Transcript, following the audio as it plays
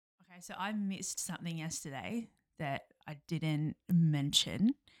So I missed something yesterday that I didn't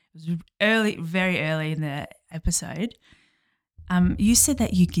mention. It was early, very early in the episode. You said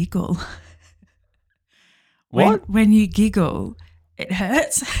that you giggle. What? When you giggle, it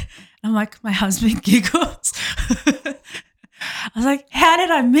hurts. I'm like, my husband giggles. I was like, how did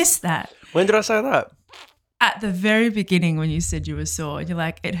I miss that? When did I say that? At the very beginning when you said you were sore, you're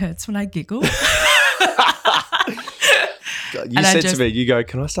like, it hurts when I giggle. You said to me, you go,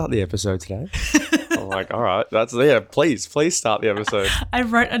 can I start the episode today? I'm like, all right, please start the episode. I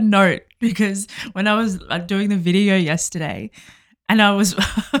wrote a note because when I was doing the video yesterday and I was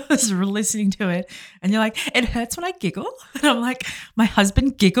listening to it and you're like, it hurts when I giggle. And I'm like, my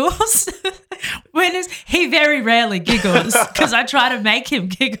husband giggles? He very rarely giggles because I try to make him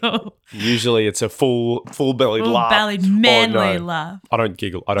giggle. Usually it's a full-bellied laugh. Full-bellied manly laugh. I don't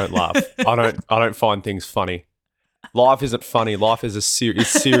giggle. I don't laugh. I don't find things funny. Life isn't funny. Life is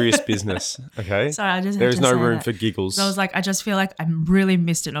serious business. Okay. Sorry, there is no room for giggles. So I was like, I just feel like I really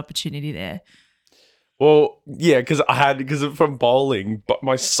missed an opportunity there. Well, yeah, because from bowling, but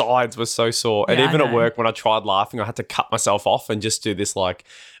my sides were so sore, and even at work when I tried laughing, I had to cut myself off and just do this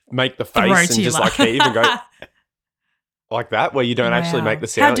make the face and just heave and go like that, where you don't actually make the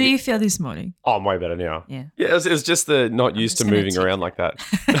sound. How do you feel this morning? Oh, I'm way better now. Yeah. Yeah, it was just the not used to moving around like that.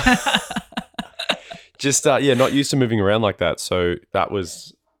 Not used to moving around like that. So that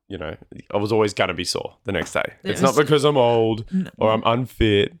was, I was always going to be sore the next day. It's not because I'm old or I'm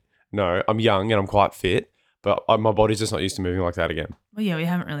unfit. No, I'm young and I'm quite fit, but my body's just not used to moving like that again. Well, yeah, we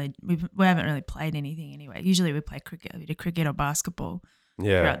haven't really played anything anyway. Usually we play cricket. We do cricket or basketball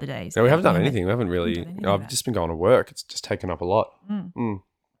throughout the day. So we haven't done anything. We haven't really. I've just been going to work. It's just taken up a lot.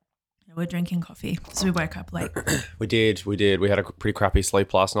 We're drinking coffee because we woke up late. We did. We had a pretty crappy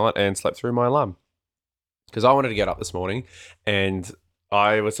sleep last night and slept through my alarm. Because I wanted to get up this morning and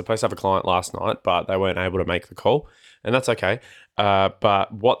I was supposed to have a client last night, but they weren't able to make the call, and that's okay.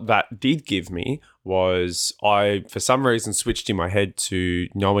 But what that did give me was I, for some reason, switched in my head to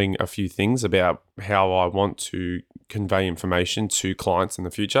knowing a few things about how I want to convey information to clients in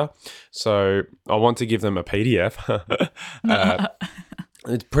the future. So I want to give them a PDF.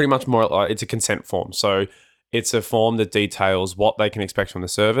 It's pretty much more like it's a consent form. So it's a form that details what they can expect from the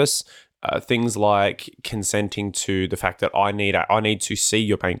service. Things like consenting to the fact that I need to see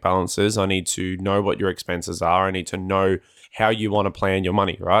your bank balances. I need to know what your expenses are. I need to know how you want to plan your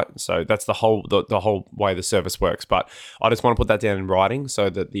money, right? So that's the whole way the service works. But I just want to put that down in writing so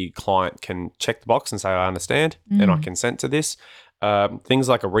that the client can check the box and say, I understand and I consent to this. Things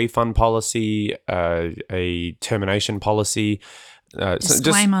like a refund policy, a termination policy,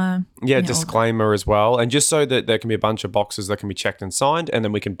 disclaimer. Disclaimer as well. And just so that there can be a bunch of boxes that can be checked and signed, and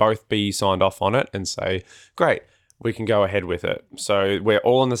then we can both be signed off on it and say, great, we can go ahead with it. So we're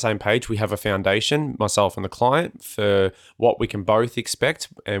all on the same page. We have a foundation, myself and the client, for what we can both expect,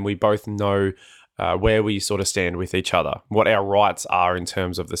 and we both know where we sort of stand with each other, what our rights are in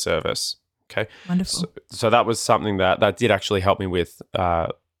terms of the service. Okay. Wonderful. So that was something that did actually help me with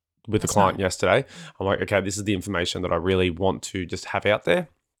the client yesterday. I'm like, okay, this is the information that I really want to just have out there,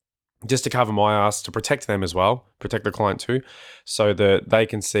 just to cover my ass, to protect them as well, protect the client too, so that they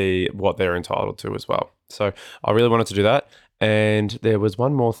can see what they're entitled to as well. So I really wanted to do that. And there was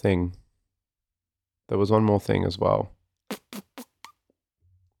one more thing. As well.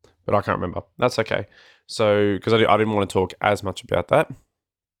 But I can't remember. That's okay. So, because I didn't want to talk as much about that.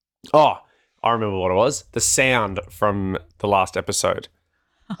 Oh, I remember what it was. The sound from the last episode.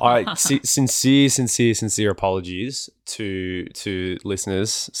 I sincere apologies to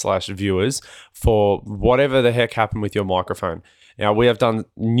listeners / viewers for whatever the heck happened with your microphone. Now, we have done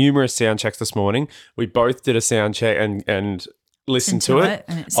numerous sound checks this morning. We both did a sound check and listened to it.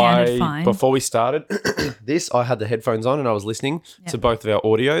 And it sounded fine. Before we started this, I had the headphones on and I was listening to both of our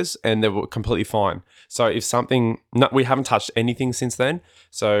audios, and they were completely fine. So if we haven't touched anything since then.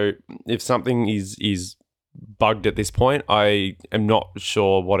 So if something is bugged at this point, I am not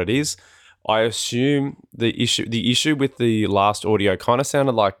sure what it is. I assume the issue with the last audio kind of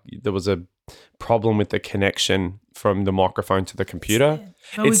sounded like there was a problem with the connection from the microphone to the computer. Yeah.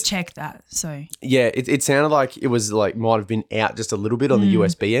 But we've checked that. So yeah, it sounded like it was like might have been out just a little bit on the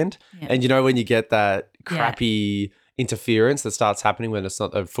USB end. Yeah. And when you get that crappy interference that starts happening when it's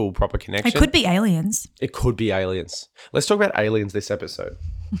not a full proper connection. It could be aliens. Let's talk about aliens this episode.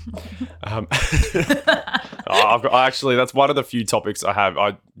 Actually, that's one of the few topics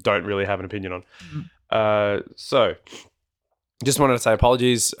I don't really have an opinion on. So just wanted to say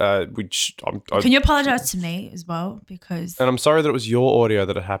apologies. Can you apologize to me as well? And I'm sorry that it was your audio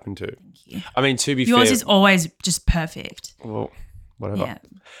that it happened to. Thank you. I mean, to be fair, yours is always just perfect. Well, whatever. Yeah.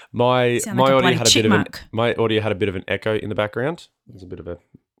 My Sound like a audio bloody had chipmunk. my audio had a bit of an echo in the background. There's a bit of a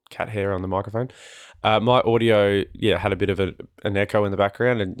cat hair on the microphone. My audio, had a bit of an echo in the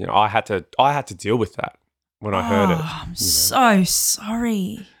background, and I had to deal with that when I heard it. I'm so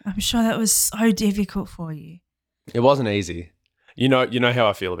sorry. I'm sure that was so difficult for you. It wasn't easy. You know how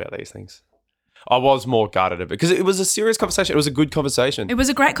I feel about these things. I was more gutted at it because it was a serious conversation. It was a good conversation. It was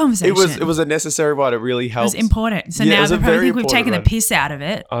a great conversation. It was a necessary one. It really helped. It was important. So Yeah, it now was they a probably very think we've taken the important piss out of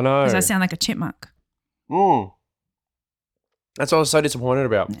it I know. because I sound like a chipmunk. That's what I was so disappointed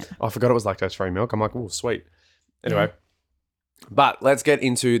about. Yeah. I forgot it was lactose-free milk. I'm like, oh, sweet. Anyway, but let's get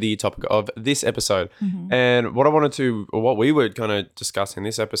into the topic of this episode. Mm-hmm. And what we were going to discuss in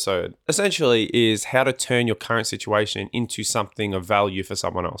this episode, essentially, is how to turn your current situation into something of value for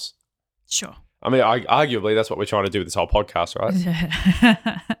someone else. Sure. I mean, arguably, that's what we're trying to do with this whole podcast,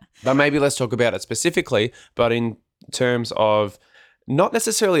 right? But maybe let's talk about it specifically, but in terms of not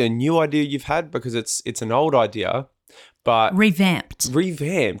necessarily a new idea you've had, because it's an old idea, but revamped,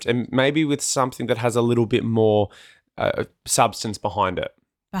 and maybe with something that has a little bit more substance behind it.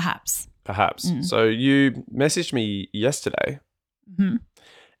 perhaps. So you messaged me yesterday, Mm-hmm.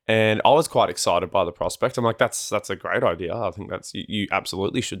 and I was quite excited by the prospect. I'm like, that's a great idea. I think you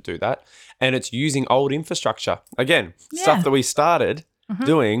absolutely should do that. And it's using old infrastructure. Again, stuff that we started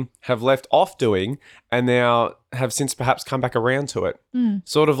doing, have left off doing, and now have since perhaps come back around to it.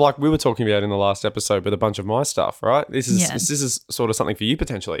 Sort of like we were talking about in the last episode with a bunch of my stuff, right? This is sort of something for you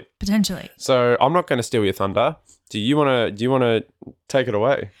potentially. So I'm not going to steal your thunder. Do you want to take it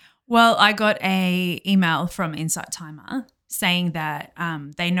away? Well, I got a email from Insight Timer saying that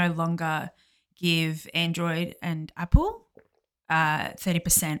they no longer give Android and Apple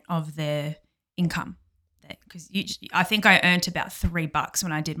 30% of their income. Because I think I earned about $3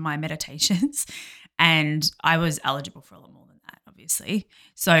 when I did my meditations, and I was eligible for a lot more than that, obviously.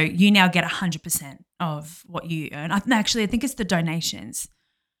 So you now get 100% of what you earn. I think it's the donations.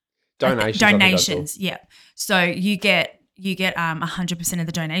 Donations, yeah. So you get 100% of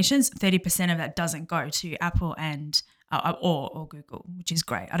the donations. 30% of that doesn't go to Apple and or Google, which is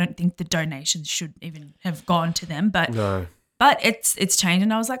great. I don't think the donations should even have gone to them, but No. But it's changed,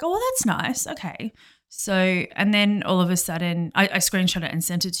 and I was like, oh, well, that's nice. Okay. So, and then all of a sudden, I screenshot it and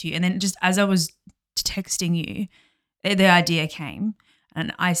sent it to you. And then just as I was texting you, the idea came,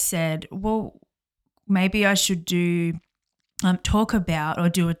 and I said, well, maybe I should do a talk,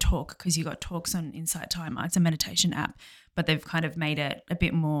 because you got talks on Insight Timer. It's a meditation app, but they've kind of made it a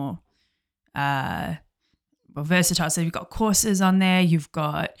bit more versatile. So you've got courses on there, you've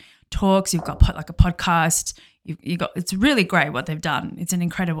got talks, you've got like a podcast. You got, it's really great what they've done. It's an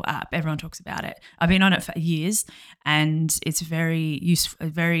incredible app. Everyone talks about it. I've been on it for years, and it's very useful,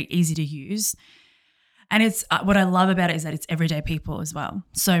 very easy to use. And it's what I love about it is that it's everyday people as well.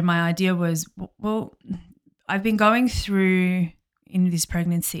 So my idea was, well, I've been going through in this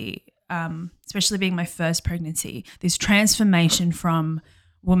pregnancy, especially being my first pregnancy, this transformation from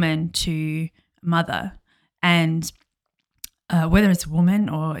woman to mother, and whether it's woman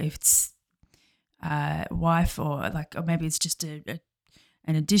or if it's wife or maybe it's just an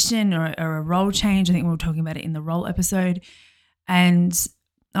addition or a role change. I think we were talking about it in the role episode. And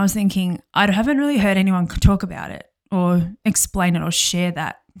I was thinking, I haven't really heard anyone talk about it or explain it or share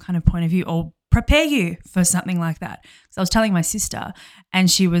that kind of point of view or prepare you for something like that. So I was telling my sister,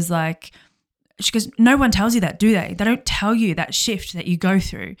 and she was like, she goes, no one tells you that, do they? They don't tell you that shift that you go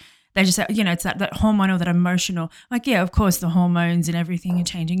through. They just say, it's that hormonal, that emotional. Like, yeah, of course, the hormones and everything are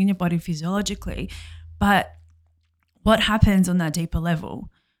changing in your body physiologically. But what happens on that deeper level?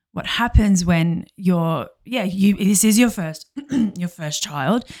 What happens when this is your first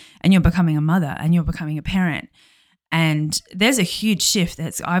child, and you're becoming a mother and you're becoming a parent. And there's a huge shift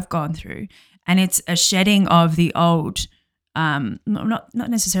that I've gone through, and it's a shedding of the old, not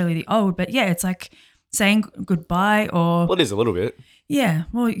necessarily the old, but yeah, it's like saying goodbye or. Well, it is a little bit. Yeah,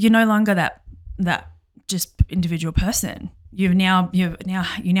 well, you're no longer that just individual person. You now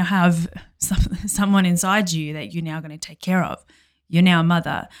have someone inside you that you're now going to take care of. You're now a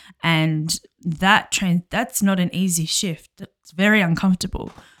mother, and that's not an easy shift. It's very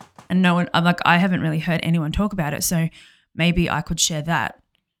uncomfortable, and I haven't really heard anyone talk about it. So maybe I could share that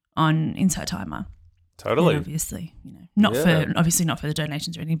on Insight Timer. Totally. And obviously, obviously not for the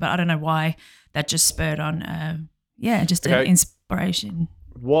donations or anything, but I don't know why that just spurred on. Just an inspiration.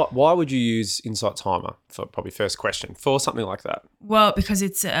 Why would you use Insight Timer for probably first question for something like that? Well, because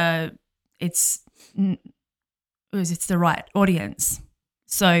it's the right audience.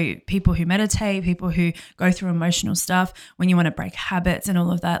 So people who meditate, people who go through emotional stuff, when you want to break habits and all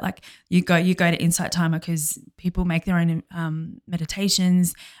of that, like you go to Insight Timer because people make their own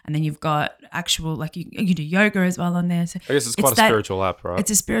meditations, and then you've got actual, like you do yoga as well on there. So I guess it's quite a spiritual app, right?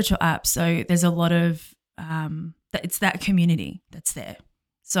 It's a spiritual app. So there's a lot of it's that community that's there.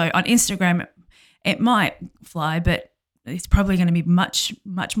 So on Instagram, it might fly, but it's probably going to be much,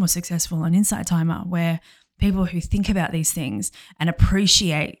 much more successful on Insight Timer, where people who think about these things and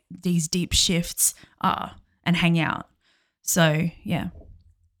appreciate these deep shifts are and hang out. So yeah,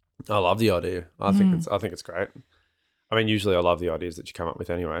 I love the idea. I think it's great. I mean, usually I love the ideas that you come up with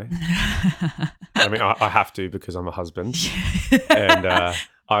anyway. I mean, I have to because I'm a husband, and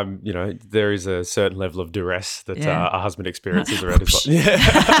I'm, there is a certain level of duress that a husband experiences around his life.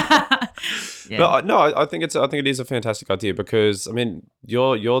 Yeah. Yeah. But no, I think it is a fantastic idea because, I mean,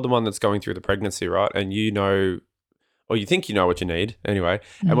 you're the one that's going through the pregnancy, right? And or you think you know what you need anyway.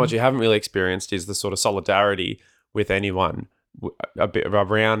 And what you haven't really experienced is the sort of solidarity with anyone a bit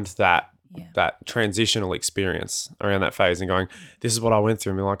around that transitional experience, around that phase, and going, this is what I went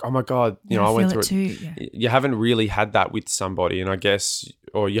through, and be like, oh my God, I went through it too. Yeah. You haven't really had that with somebody, and I guess,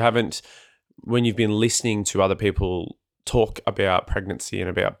 or you haven't, when you've been listening to other people talk about pregnancy and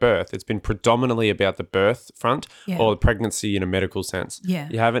about birth, it's been predominantly about the birth front or the pregnancy in a medical sense. Yeah.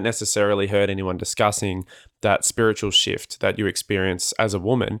 You haven't necessarily heard anyone discussing that spiritual shift that you experience as a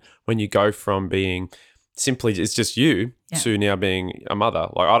woman when you go from being simply, it's just you, to now being a mother.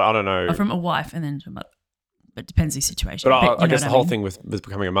 Like, I don't know. Or from a wife and then to a mother. But it depends the situation. But I guess the whole thing with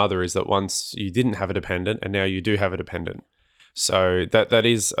becoming a mother is that once you didn't have a dependent and now you do have a dependent. So that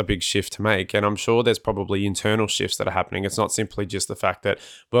is a big shift to make. And I'm sure there's probably internal shifts that are happening. It's not simply just the fact that,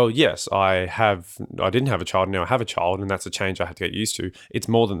 well, yes, I didn't have a child, now I have a child, and that's a change I have to get used to. It's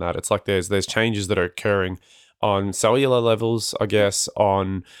more than that. It's like there's changes that are occurring on cellular levels, I guess,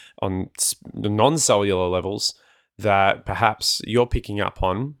 on the non-cellular levels that perhaps you're picking up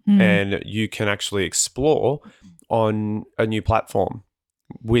on and you can actually explore on a new platform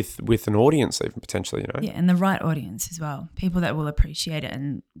with an audience even potentially, Yeah, and the right audience as well. People that will appreciate it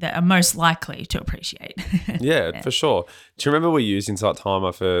and that are most likely to appreciate. Yeah, for sure. Do you remember we used Insight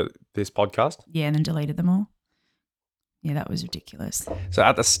Timer for this podcast? Yeah, and then deleted them all. Yeah, that was ridiculous. So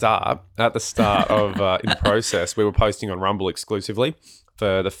at the start of in process, we were posting on Rumble exclusively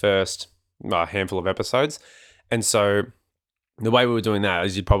for the first handful of episodes. And so the way we were doing that,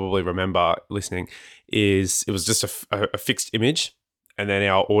 as you probably remember listening, is it was just a fixed image, and then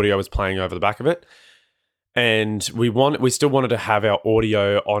our audio was playing over the back of it. And we still wanted to have our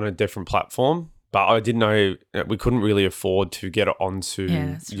audio on a different platform, but I didn't know we couldn't really afford to get it onto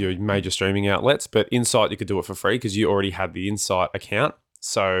your major streaming outlets. But Insight, you could do it for free because you already had the Insight account.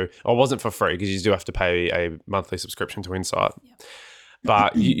 So it wasn't for free because you do have to pay a monthly subscription to Insight. Yep.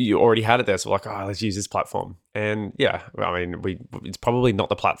 But you already had it there. So like, let's use this platform. And yeah, I mean, it's probably not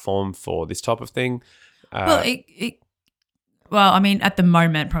the platform for this type of thing. Well, I mean, at the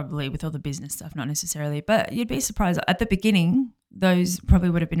moment, probably with all the business stuff, not necessarily, but you'd be surprised. At the beginning, those probably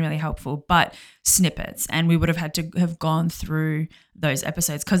would have been really helpful, but snippets, and we would have had to have gone through those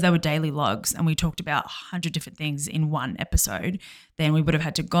episodes because they were daily logs and we talked about 100 different things in one episode. Then we would have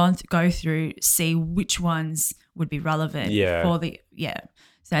had to go through, see which ones would be relevant for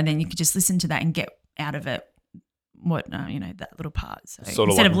So then you could just listen to that and get out of it that little part. So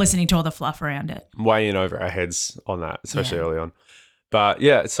instead of listening to all the fluff around it. Way in over our heads on that, especially early on. But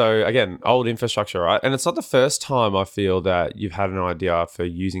yeah, so again, old infrastructure, right? And it's not the first time I feel that you've had an idea for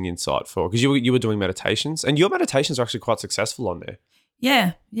using Insight for, because you were doing meditations, and your meditations are actually quite successful on there.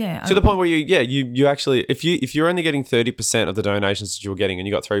 Yeah. To the point where you actually, if you're only getting 30% of the donations that you were getting and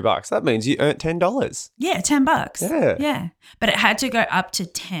you got $3, that means you earned $10. Yeah, $10. Yeah. Yeah. But it had to go up to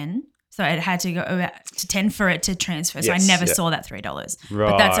 10. So it had to go to 10 for it to transfer. So I never saw that $3. Right.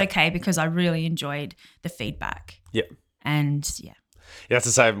 But that's okay because I really enjoyed the feedback. Yeah. And Yeah, that's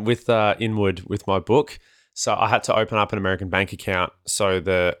the same with Inward with my book. So I had to open up an American bank account so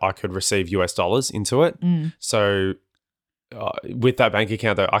that I could receive US dollars into it. So with that bank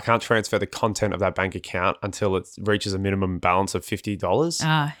account, though, I can't transfer the content of that bank account until it reaches a minimum balance of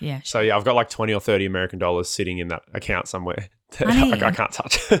 $50. Yeah. So yeah, I've got like 20 or 30 American dollars sitting in that account somewhere that I can't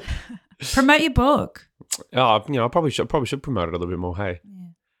touch. Promote your book. I probably should promote it a little bit more. Hey. Yeah.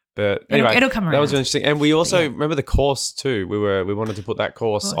 But anyway, it'll come around. That was interesting. And we also remember the course too. We wanted to put that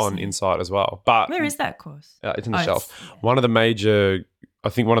course on Insight as well. But where is that course? It's in the shelf. One of the major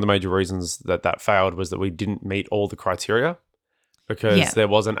reasons that failed was that we didn't meet all the criteria because there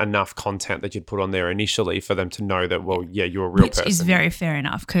wasn't enough content that you'd put on there initially for them to know that, well, you're a real person. Which is very fair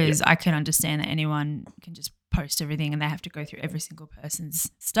enough because I can understand that anyone can just post everything, and they have to go through every single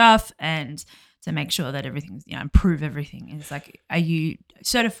person's stuff and to make sure that everything's, improve everything. And it's like, are you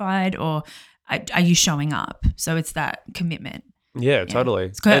certified or are you showing up? So it's that commitment. Yeah, totally.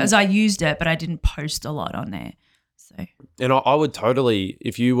 Because I used it, but I didn't post a lot on there. So, and I would totally,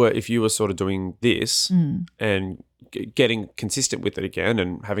 if you were sort of doing this and getting consistent with it again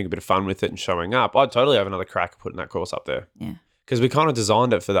and having a bit of fun with it and showing up, I'd totally have another crack at putting that course up there. Yeah. Because we kind of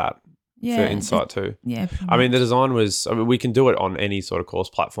designed it for that. Yeah. For Insight too. Yeah. I mean, the design was, we can do it on any sort of course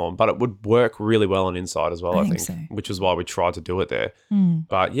platform, but it would work really well on Insight as well, I think so. Which is why we tried to do it there.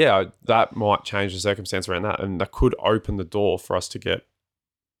 But yeah, that might change the circumstance around that, and that could open the door for us to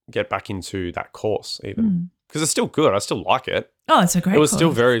get back into that course even. Because it's still good. I still like it. Oh, it's a great course. It was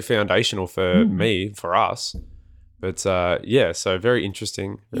still very foundational for me, for us. But so very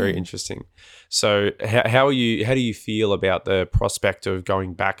interesting, very interesting. So how do you feel about the prospect of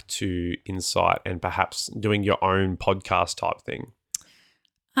going back to Insight and perhaps doing your own podcast type thing?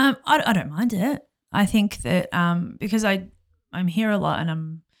 I don't mind it. I think that because I'm here a lot and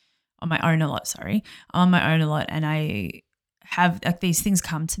I'm on my own a lot. I'm on my own a lot, and I have like these things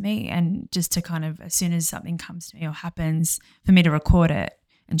come to me, and just to kind of, as soon as something comes to me or happens, for me to record it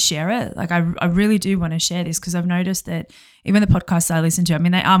and share it. Like I really do want to share this, because I've noticed that even the podcasts I listen to, I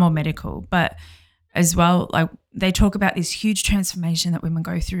mean, they are more medical, but as well, like they talk about this huge transformation that women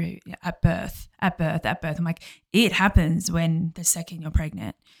go through at birth. I'm like, it happens when the second you're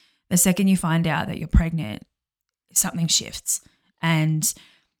pregnant. The second you find out that you're pregnant, something shifts. And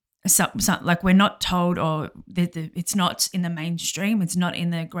like we're not told, or it's not in the mainstream, it's not in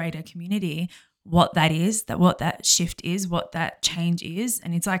the greater community, what that is, what that shift is, what that change is.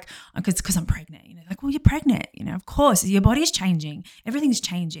 And it's like, because I'm pregnant, like, well, you're pregnant, of course, your body's changing, everything's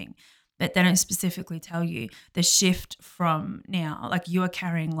changing. But they don't specifically tell you the shift from now, like you are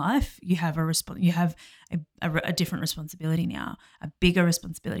carrying life, you have a different responsibility now, a bigger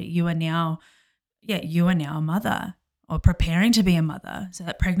responsibility. You are now a mother, or preparing to be a mother. So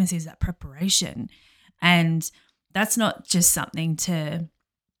that pregnancy is that preparation. And that's not just something to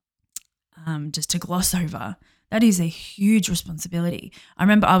gloss over. That is a huge responsibility. I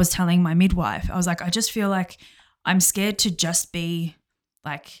remember I was telling my midwife, I was like, I just feel like I'm scared to just be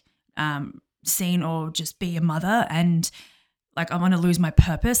like seen or just be a mother, and like I want to lose my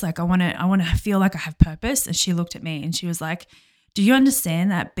purpose. Like I want to feel like I have purpose. And she looked at me and she was like, do you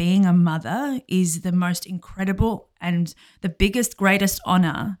understand that being a mother is the most incredible and the biggest, greatest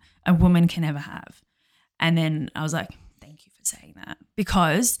honor a woman can ever have? And then I was like, thank you for saying that,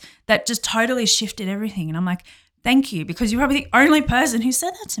 because that just totally shifted everything. And I'm like, thank you, because you're probably the only person who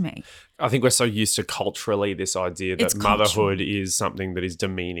said that to me. I think we're so used to culturally this idea that motherhood is something that is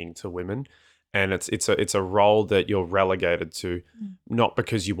demeaning to women. And it's a role that you're relegated to, not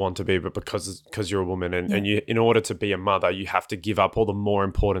because you want to be, but because you're a woman. And you, in order to be a mother, you have to give up all the more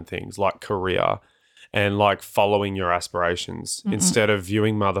important things like career and like following your aspirations, instead of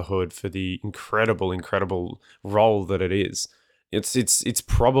viewing motherhood for the incredible role that it is. It's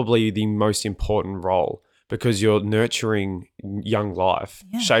probably the most important role, because you're nurturing young life,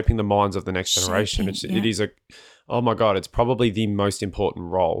 shaping the minds of the next generation. It is oh my God, it's probably the most important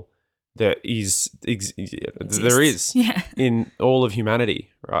role there is in all of humanity,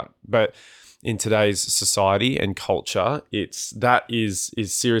 right? But in today's society and culture, is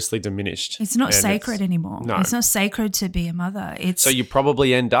seriously diminished. It's not sacred anymore. No. It's not sacred to be a mother. So you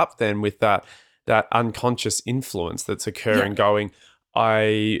probably end up then with that unconscious influence that's occurring, going,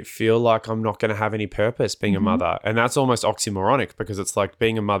 I feel like I'm not going to have any purpose being a mother. And that's almost oxymoronic, because it's like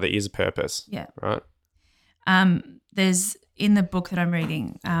being a mother is a purpose. Yeah. Right? There's, in the book that I'm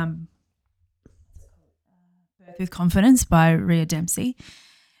reading, Birth with Confidence by Rhea Dempsey,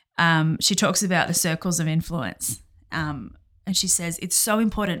 she talks about the circles of influence. And she says it's so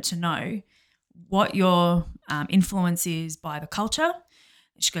important to know what your influence is by the culture.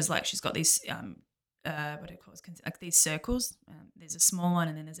 She goes, like, she's got these what do you call it? Like these circles. There's a small one,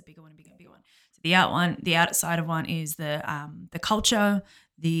 and then there's a bigger one, bigger one. So the outside of one is the culture.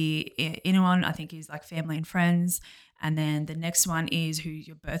 The inner one, I think, is like family and friends, and then the next one is who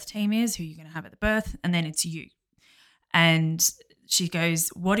your birth team is, who you're going to have at the birth, and then it's you. And she goes,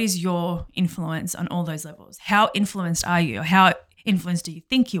 what is your influence on all those levels? How influenced are you? Or how influenced do you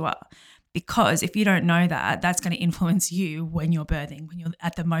think you are? Because if you don't know that, that's going to influence you when you're birthing, when you're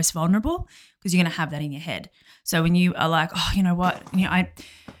at the most vulnerable, because you're going to have that in your head. So when you are like, oh, you know what,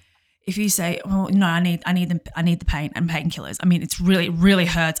 if you say, well, no, I need the pain and painkillers. I mean, it's really, really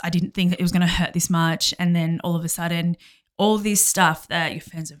hurts. I didn't think that it was going to hurt this much. And then all of a sudden, all this stuff that your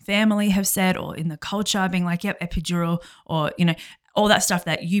friends and family have said, or in the culture being like, yep, epidural, or, all that stuff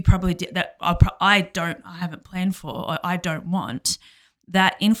that you probably did that I haven't planned for, or I don't want,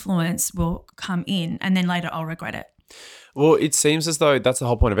 that influence will come in, and then later I'll regret it. Well, it seems as though that's the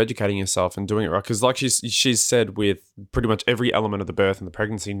whole point of educating yourself and doing it right. Because like she's said with pretty much every element of the birth and the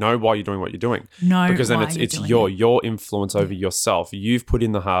pregnancy, know why you're doing what you're doing. Know because then why it's you're doing your influence over yourself. You've put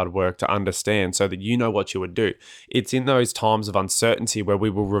in the hard work to understand so that you know what you would do. It's in those times of uncertainty where we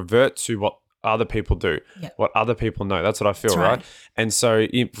will revert to what other people do, what other people know. That's what I feel, right? And so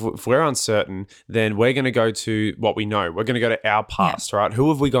if we're uncertain, then we're going to go to what we know. We're going to go to our past, right? Who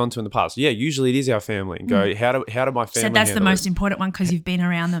have we gone to in the past? Yeah, usually it is our family. And go, how do my family So that's the handle most important one because you've been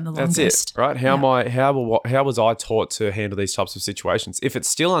around them the longest. That's it, right? How was I taught to handle these types of situations? If it's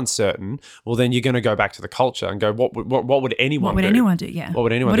still uncertain, well, then you're going to go back to the culture and go, what would anyone do? What would anyone do? Yeah. What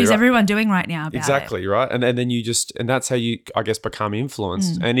would anyone do? What is right? everyone doing right now about Exactly, it? right? And then you just, and that's how you, I guess, become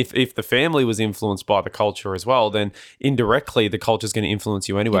influenced. And if the family was influenced by the culture as well, then indirectly the culture is going to influence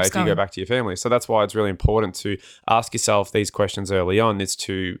you anyway if you go back to your family. So that's why it's really important to ask yourself these questions early on, is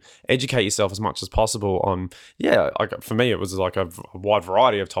to educate yourself as much as possible on, like for me, it was like a wide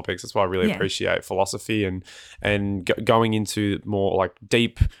variety of topics. That's why I really appreciate philosophy and going into more like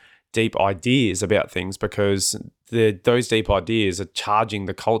deep ideas about things, because those deep ideas are charging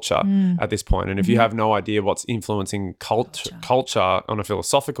the culture at this point. And if you have no idea what's influencing culture on a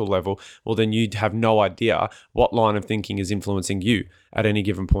philosophical level, well, then you'd have no idea what line of thinking is influencing you at any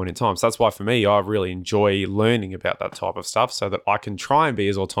given point in time. So that's why for me, I really enjoy learning about that type of stuff so that I can try and be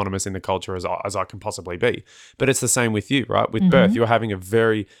as autonomous in the culture as I can possibly be. But it's the same with you, right? With birth, you're having a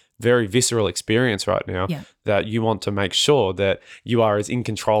very, very visceral experience right now that you want to make sure that you are as in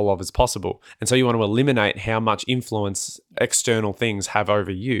control of as possible. And so you want to eliminate how much influence external things have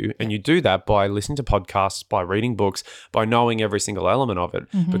over you. And you do that by listening to podcasts, by reading books, by knowing every single element of it.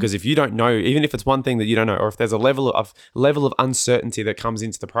 Because if you don't know, even if it's one thing that you don't know, or if there's a level of uncertainty that comes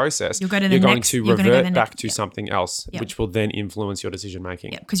into the process, you're going to revert back to something else, which will then influence your decision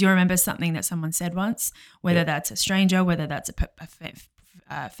making. Yeah, because you remember something that someone said once, whether that's a stranger, whether that's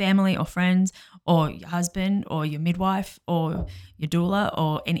a family or friends, or your husband or your midwife or your doula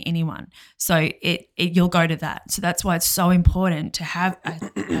or anyone. So you'll go to that. So that's why it's so important to have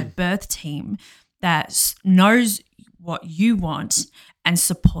a birth team that knows what you want and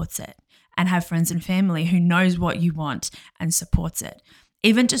supports it, and have friends and family who knows what you want and supports it.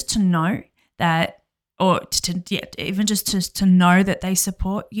 Even just to know that, or even just to know that they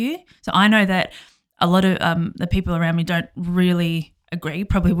support you. So I know that a lot of the people around me don't really agree,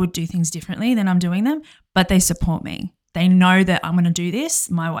 probably would do things differently than I'm doing them, but they support me. They know that I'm going to do this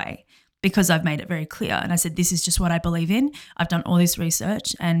my way because I've made it very clear. And I said, this is just what I believe in. I've done all this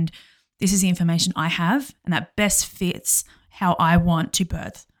research and this is the information I have, and that best fits how I want to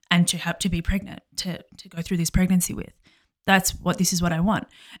birth and to have to be pregnant, to go through this pregnancy with. This is what I want.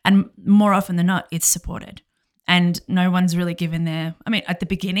 And more often than not, it's supported. And no one's really given at the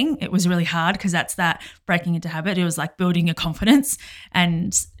beginning, it was really hard because that's that breaking into habit. It was like building your confidence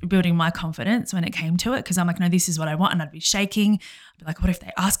and building my confidence when it came to it, because I'm like, no, this is what I want. And I'd be shaking. I'd be like, what if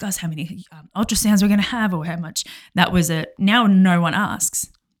they ask us how many ultrasounds we're going to have or how much? That was it. Now no one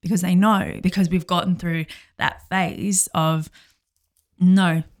asks because they know, because we've gotten through that phase of,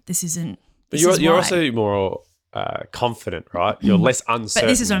 no, this isn't. But you're also more confident, right? You're less uncertain.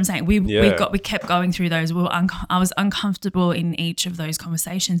 But this is what I'm saying. We kept going through those. I was uncomfortable in each of those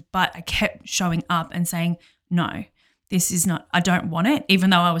conversations, but I kept showing up and saying, no, this is not, I don't want it. Even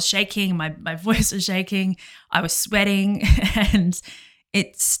though I was shaking, my voice was shaking, I was sweating, and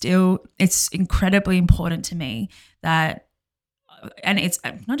it's incredibly important to me that, and it's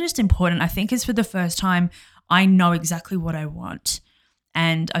not just important, I think it's for the first time I know exactly what I want.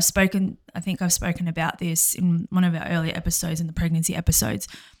 And I think I've spoken about this in one of our earlier episodes, in the pregnancy episodes.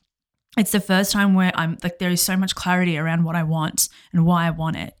 It's the first time where I'm like, there is so much clarity around what I want and why I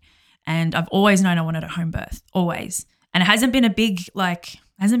want it. And I've always known I wanted a home birth, always. And it hasn't been a big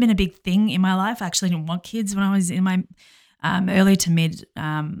thing in my life. I actually didn't want kids when I was in my early to mid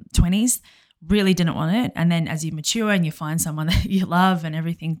 20s. Really didn't want it. And then as you mature and you find someone that you love and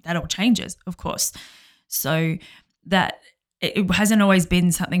everything, that all changes, of course. So that it hasn't always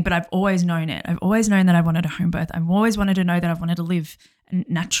been something, but I've always known it. I've always known that I wanted a home birth. I've always wanted to know that I wanted to live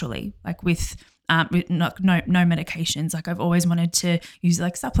naturally, like with no medications. Like I've always wanted to use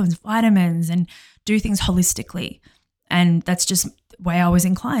like supplements, vitamins, and do things holistically. And that's just the way I was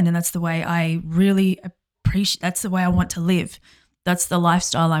inclined. And that's the way I really appreciate, that's the way I want to live. That's the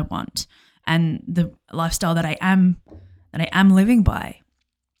lifestyle I want, and the lifestyle that I am living by.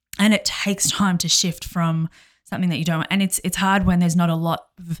 And it takes time to shift from something that you don't want. And it's hard when there's not a lot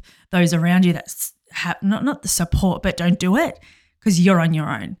of those around you that have not the support, but don't do it, because you're on your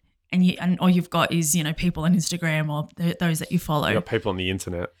own. And all you've got is, people on Instagram or those that you follow. You got people on the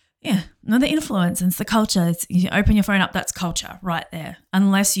internet. Yeah, no, the influence, it's the culture. You open your phone up, that's culture right there.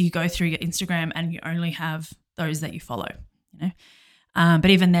 Unless you go through your Instagram and you only have those that you follow, But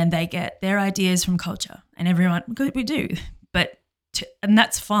even then, they get their ideas from culture, and everyone, we do. And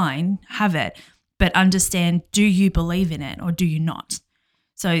that's fine, have it, but understand: do you believe in it or do you not?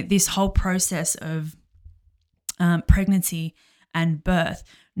 So this whole process of pregnancy and birth.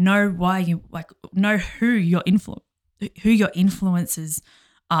 Know who your influences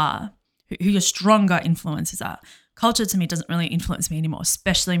are, who your stronger influences are. Culture to me doesn't really influence me anymore,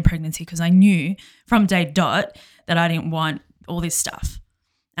 especially in pregnancy, because I knew from day dot that I didn't want all this stuff,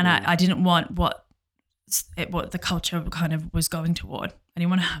 and I didn't want what the culture kind of was going toward. I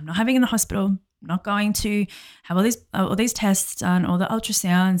didn't want to. I'm not having it in the hospital. I'm not going to have all these tests done, all the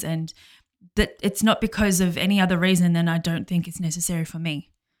ultrasounds, and that it's not because of any other reason than I don't think it's necessary for me.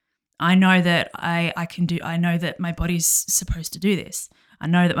 I know that I can do. I know that my body's supposed to do this. I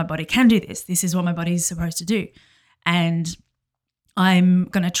know that my body can do this. This is what my body is supposed to do, and I'm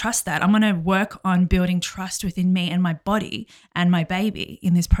going to trust that. I'm going to work on building trust within me and my body and my baby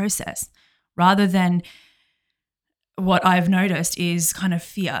in this process, rather than what I've noticed is kind of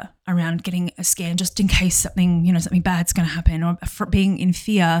fear around getting a scan just in case something bad's going to happen, or being in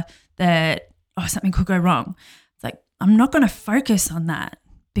fear that something could go wrong. It's like, I'm not going to focus on that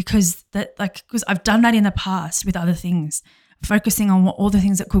because I've done that in the past with other things, focusing on all the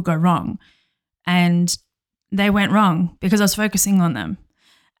things that could go wrong, and they went wrong because I was focusing on them,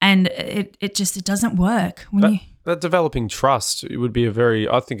 and it doesn't work when That developing trust, it would be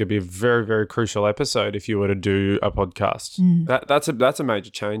I think it'd be a very, very crucial episode if you were to do a podcast. That's a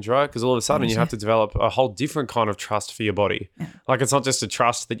major change, right? Because all of a sudden you have to develop a whole different kind of trust for your body. Yeah. Like, it's not just a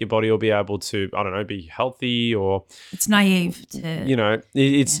trust that your body will be able to, be healthy, or it's naive to,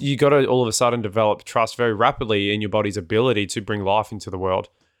 you got to all of a sudden develop trust very rapidly in your body's ability to bring life into the world.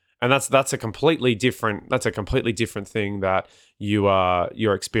 And that's a completely different thing that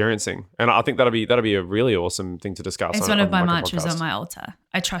you're experiencing. And I think that'll be a really awesome thing to discuss. It's one of my mantras on my altar.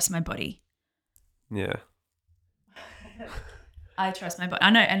 I trust my body. Yeah. I trust my body. I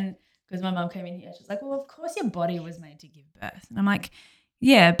know, and because my mum came in here, she's like, "Well, of course your body was made to give birth." And I'm like,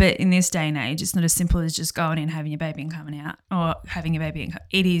 "Yeah, but in this day and age, it's not as simple as just going in, having your baby and coming out, or having your baby and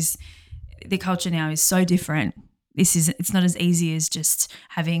it is. The culture now is so different. It's not as easy as just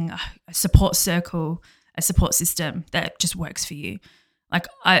having a support circle, a support system that just works for you. Like,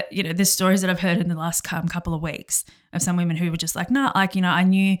 the stories that I've heard in the last couple of weeks of some women who were just like, I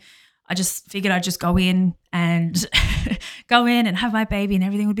just figured I'd just go in and have my baby and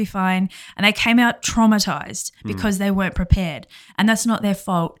everything would be fine. And they came out traumatized because they weren't prepared. And that's not their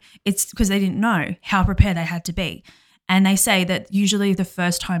fault. It's because they didn't know how prepared they had to be. And they say that usually the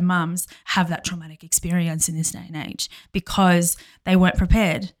first-time mums have that traumatic experience in this day and age because they weren't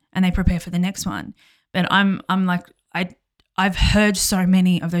prepared and they prepare for the next one. But I'm like, I've heard so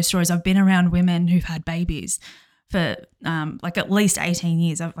many of those stories. I've been around women who've had babies for at least 18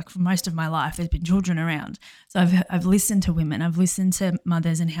 years. For most of my life, there's been children around. So I've listened to women. I've listened to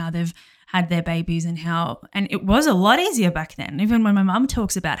mothers and how they've had their babies and it was a lot easier back then. Even when my mum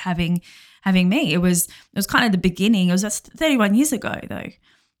talks about having me, it was kind of the beginning. It was just 31 years ago though.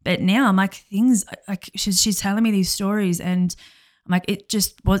 But now I'm like, things like she's telling me these stories and I'm like,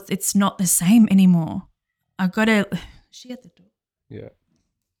 it's not the same anymore. She at the door. Yeah.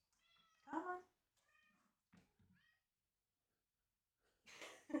 Come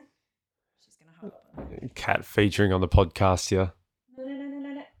on. She's going to hold up. Cat featuring on the podcast here.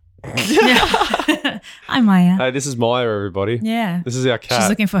 No. Hi, Maya. Hey, this is Maya, everybody. Yeah. This is our cat. She's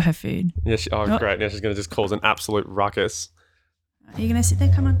looking for her food. Yeah. Great. Now she's going to just cause an absolute ruckus. Are you going to sit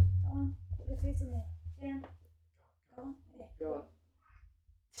there? Come on. Go on. Put your feet in there. Down. Go on. Go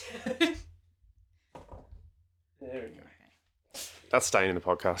on. There we go. That's staying in the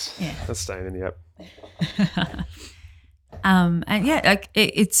podcast. Yeah. That's staying in the app. And yeah,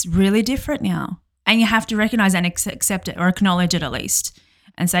 it's really different now. And you have to recognize and accept it or acknowledge it at least.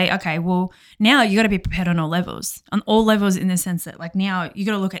 And say, okay, well, now you got to be prepared on all levels in the sense that now you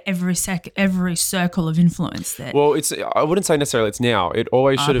got to look at every circle of influence that. Well, I wouldn't say necessarily it's now. It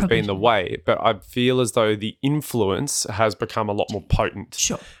always should have been the way, but I feel as though the influence has become a lot more potent.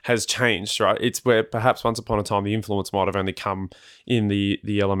 Sure. Has changed, right? It's where perhaps once upon a time the influence might have only come in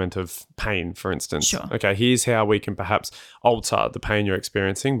the element of pain, for instance. Sure. Okay, here's how we can perhaps alter the pain you're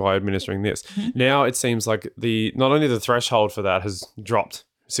experiencing by administering this. Mm-hmm. Now it seems like not only the threshold for that has dropped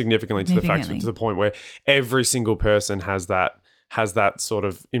significantly to the point where every single person has that has that sort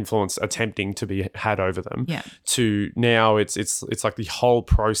of influence attempting to be had over them, Yeah. to now it's like the whole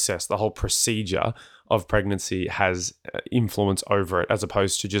process, the whole procedure of pregnancy has influence over it, as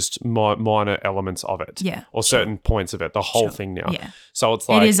opposed to just minor elements of it, Yeah, or certain points of it, the whole thing now. Yeah. So it's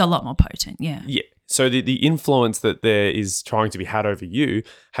like, it is a lot more potent. Yeah. yeah. So the influence that there is trying to be had over you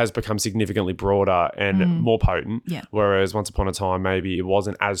has become significantly broader and more potent. Yeah. Whereas once upon a time, maybe it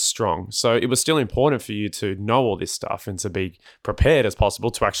wasn't as strong. So it was still important for you to know all this stuff and to be prepared as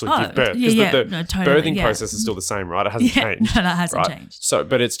possible to actually give birth. Yeah, The no, totally, birthing process is still the same, right? It hasn't changed. No, that hasn't right? changed. So,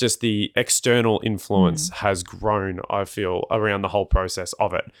 but it's just the external influence has grown, I feel, around the whole process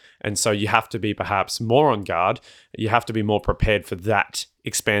of it. And so you have to be perhaps more on guard. You have to be more prepared for that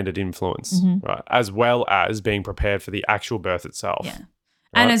expanded influence, right? As well as being prepared for the actual birth itself. Yeah.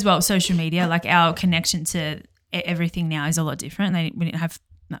 And as well, social media, like our connection to everything now is a lot different. We didn't have,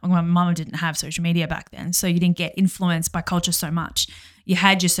 my mum didn't have social media back then. So you didn't get influenced by culture so much. You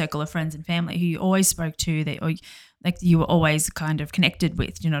had your circle of friends and family who you always spoke to, like you were always kind of connected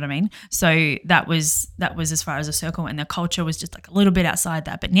with, do you know what I mean? So that was as far as a circle, and the culture was just like a little bit outside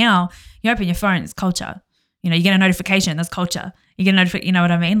that. But now you open your phone, it's culture. You know, you get a notification, that's culture. You get a notification, you know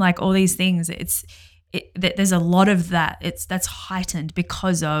what I mean? Like all these things, there's a lot of that. That's heightened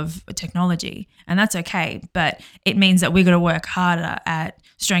because of technology, and that's okay. But it means that we've got to work harder at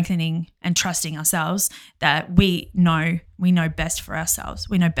strengthening and trusting ourselves, that we know best for ourselves.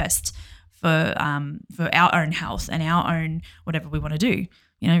 We know best for our own health and our own whatever we want to do.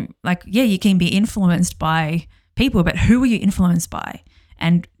 You know, like, yeah, you can be influenced by people, but who are you influenced by?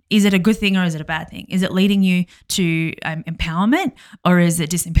 And is it a good thing or is it a bad thing? Is it leading you to empowerment, or is it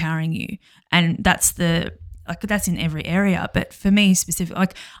disempowering you? And that's in every area. But for me specifically,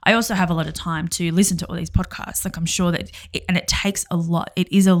 like, I also have a lot of time to listen to all these podcasts. Like, I'm sure that it takes a lot. It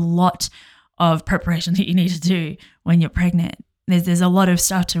is a lot of preparation that you need to do when you're pregnant. There's a lot of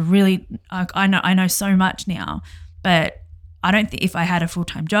stuff to really, I know so much now, but I don't think if I had a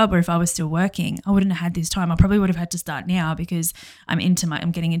full-time job or if I was still working, I wouldn't have had this time. I probably would have had to start now, because I'm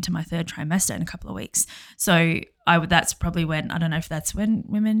getting into my third trimester in a couple of weeks. So that's probably when, I don't know if that's when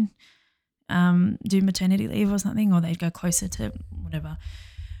women do maternity leave or something, or they'd go closer to whatever.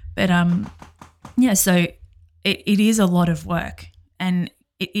 But yeah, so it is a lot of work, and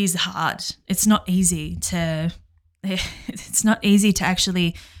it is hard. It's not easy to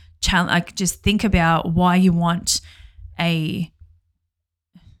actually just think about why you want the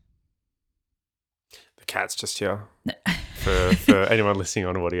cat's just here for anyone listening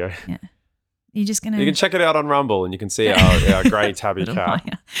on audio. Yeah, you're just gonna. You can check it out on Rumble, and you can see our grey tabby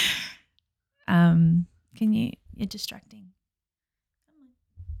cat. Can you? You're distracting.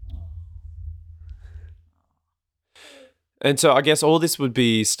 And so I guess all this would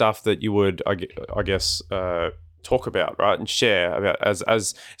be stuff that you would, I guess, talk about, right, and share about as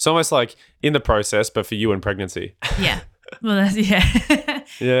it's almost like in the process, but for you in pregnancy. Yeah. Well, that's, yeah.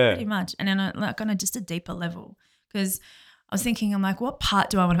 Yeah. Pretty much. And then on a just a deeper level, because I was thinking, I'm like, what part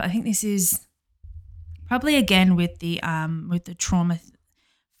do I want to? I think this is probably again with the trauma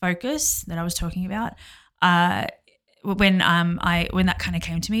focus that I was talking about. When that kind of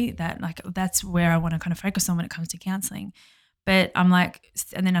came to me, that like that's where I want to kind of focus on when it comes to counselling. But I'm like,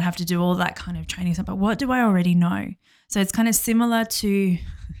 and then I'd have to do all that kind of training stuff. But what do I already know? So it's kind of similar to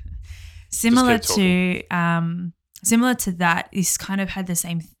that. This kind of had the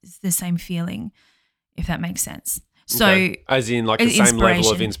same feeling, if that makes sense. So okay. As in like the same level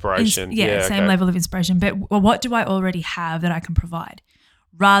of inspiration. Same level of inspiration. But what do I already have that I can provide,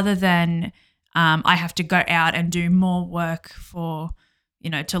 rather than I have to go out and do more work for,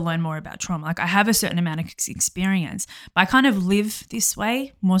 to learn more about trauma. Like I have a certain amount of experience, but I kind of live this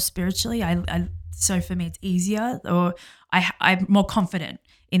way more spiritually. So for me, it's easier, or I'm more confident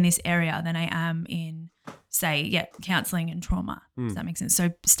in this area than I am in, say, counselling and trauma. Does that make sense?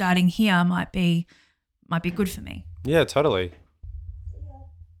 So starting here might be good for me. Yeah, totally.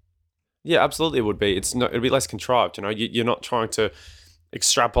 Yeah, absolutely. It would be. It'd be less contrived. You're not trying to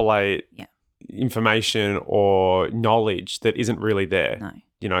extrapolate information or knowledge that isn't really there.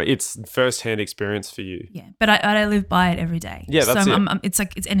 No. It's first-hand experience for you. Yeah, but I live by it every day. Yeah, that's so it. It's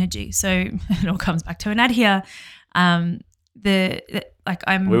like it's energy. So it all comes back to an ad here. We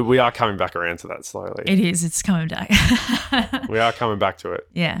are coming back around to that slowly. It is. It's coming back. We are coming back to it.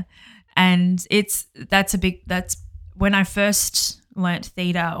 Yeah, and that's when I first learnt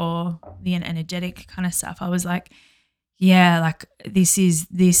theta or the energetic kind of stuff. I was like, yeah, like this is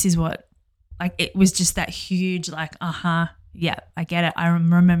what. Like it was just that huge, like, yeah, I get it.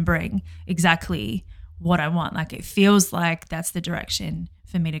 I'm remembering exactly what I want. Like it feels like that's the direction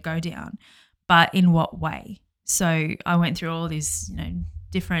for me to go down, but in what way? So I went through all these,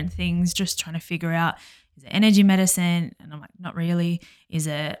 different things, just trying to figure out, is it energy medicine? And I'm like, not really. Is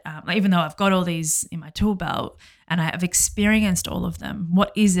it, even though I've got all these in my tool belt and I have experienced all of them,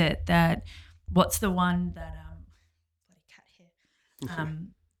 what is it what's the one that, bloody cat here,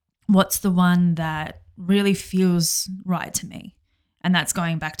 what's the one that really feels right to me? And that's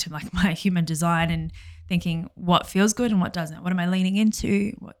going back to like my human design and thinking what feels good and what doesn't. What am I leaning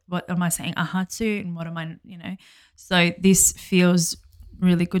into? What am I saying aha to? And what am I, So this feels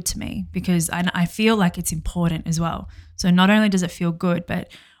really good to me because I feel like it's important as well. So not only does it feel good,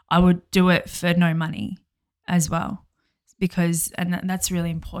 but I would do it for no money as well and that's really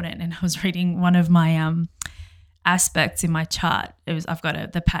important. And I was reading one of my aspects in my chart. I've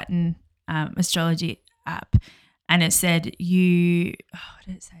got the pattern astrology app, and it said what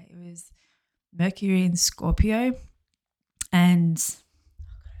did it say? It was Mercury in Scorpio, and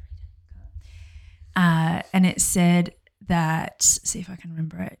it said that, see if I can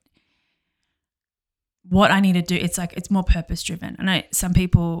remember it, what I need to do, it's more purpose driven. I know some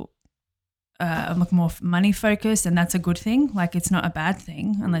people are more money focused, and that's a good thing. Like it's not a bad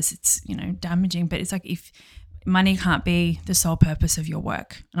thing unless it's, damaging, but it's like if money can't be the sole purpose of your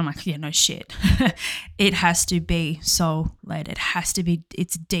work. And I'm like, yeah, no shit. It has to be soul led. It has to be,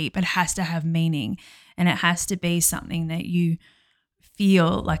 it's deep. It has to have meaning, and it has to be something that you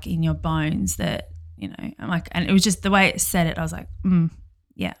feel like in your bones that, I'm like, and it was just the way it said it. I was like,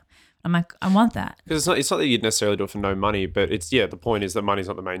 yeah. I'm like, I want that. Because it's not that you'd necessarily do it for no money, but the point is that money's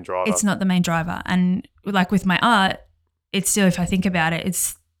not the main driver. It's not the main driver. And like with my art, it's still, if I think about it,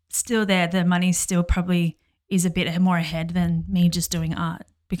 it's still there. The money still probably is a bit more ahead than me just doing art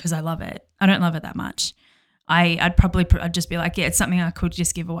because I love it. I don't love it that much. I'd just be like, yeah, it's something I could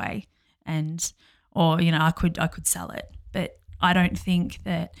just give away or I could sell it. But I don't think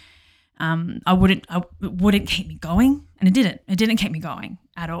that it wouldn't keep me going. And it didn't keep me going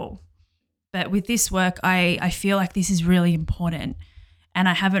at all. But with this work, I feel like this is really important, and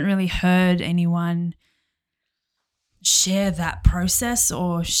I haven't really heard anyone share that process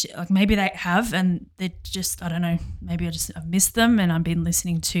or like maybe they have and they just, I don't know, maybe I've missed them and I've been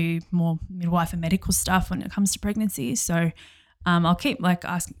listening to more midwife and medical stuff when it comes to pregnancy. So I'll keep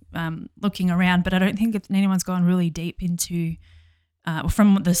looking around, but I don't think anyone's gone really deep into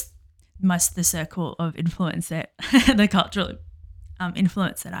from the circle of influence that the cultural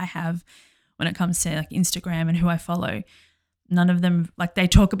influence that I have when it comes to like Instagram and who I follow. None of them, like they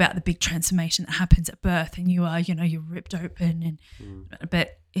talk about the big transformation that happens at birth and you're ripped open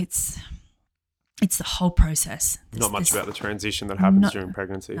but it's the whole process. Not much about the transition that happens during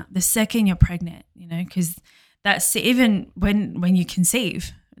pregnancy. No, the second you're pregnant, because that's even when you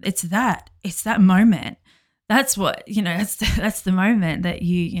conceive, it's that moment. That's what, that's the moment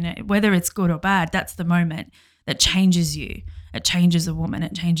that whether it's good or bad, that's the moment that changes you. It changes a woman.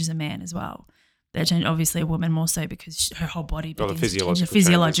 It changes a man as well. They change, obviously a woman more so because her whole body begins to change.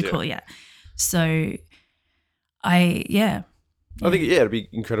 Physiological changes, yeah. So I think it'd be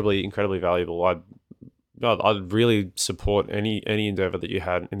incredibly, incredibly valuable. I'd really support any endeavor that you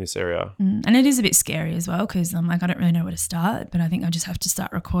had in this area. And it is a bit scary as well because I'm like, I don't really know where to start, but I think I just have to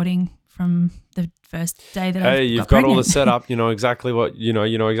start recording from the first day that you've got all the setup, exactly what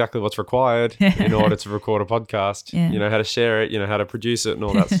exactly what's required in order to record a podcast. Yeah. How to share it, how to produce it and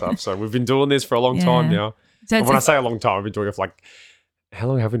all that stuff. So we've been doing this for a long time now. So when I say a long time, I've been doing it for like, how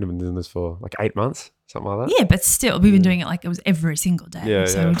long have we been doing this for? Like 8 months? Something like that? Yeah, but still, we've been doing it like it was every single day. Yeah,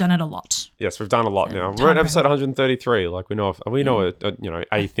 so we've done it a lot. Yes, we've done a lot now. We're at episode 133. Like we know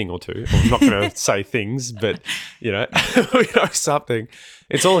a thing or two. I'm not going to say things, but we know something.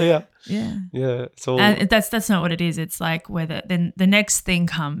 It's all here. Yeah. Yeah, it's all. And that's not what it is. It's like whether then the next thing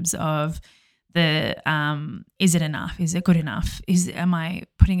comes of the is it enough? Is it good enough? Am I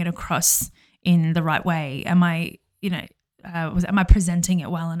putting it across in the right way? Am I am I presenting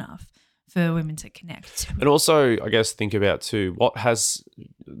it well enough for women to connect? And also, I guess, think about too,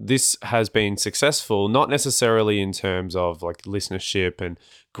 this has been successful, not necessarily in terms of like listenership and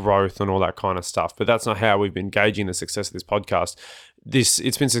growth and all that kind of stuff, but that's not how we've been gauging the success of this podcast.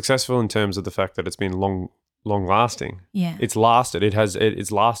 It's been successful in terms of the fact that it's been long lasting. Yeah. It's lasted.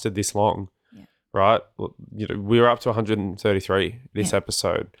 It's lasted this long. Yeah. Right? Well, we were up to 133 this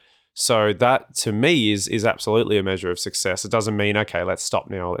episode. So that to me is absolutely a measure of success. It doesn't mean, okay, let's stop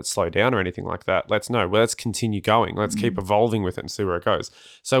now, let's slow down or anything like that. Let's continue going. Let's keep evolving with it and see where it goes.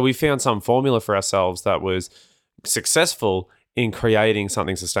 So we found some formula for ourselves that was successful in creating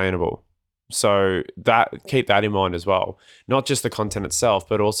something sustainable. So keep that in mind as well. Not just the content itself,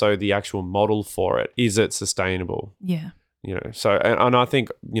 but also the actual model for it. Is it sustainable? Yeah. So and I think,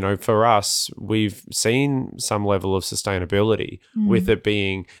 for us, we've seen some level of sustainability with it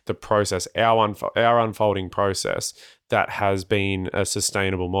being the process, our unfolding process that has been a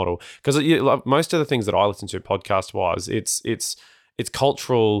sustainable model. Because most of the things that I listen to podcast wise, it's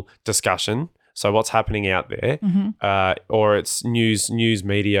cultural discussion. So what's happening out there, or it's news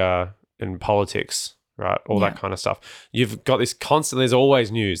media and politics, right? All that kind of stuff. You've got this constant, there's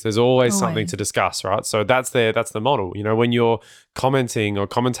always news. There's always something to discuss, right? So that's the model. When you're commenting or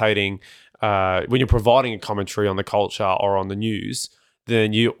commentating, when you're providing a commentary on the culture or on the news,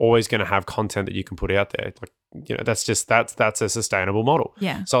 then you're always going to have content that you can put out there. That's a sustainable model.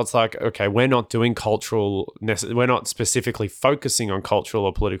 Yeah. So it's like, okay, we're not doing we're not specifically focusing on cultural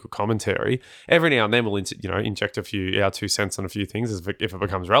or political commentary. Every now and then we'll inject our 2 cents on a few things if it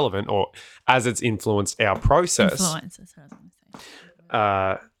becomes relevant or as it's influenced our process. Influence, that's what I was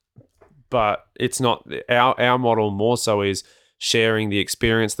going to say. But it's not our model. More so is sharing the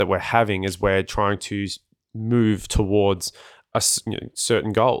experience that we're having as we're trying to move towards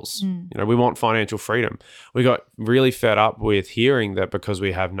certain goals. We want financial freedom. We got really fed up with hearing that because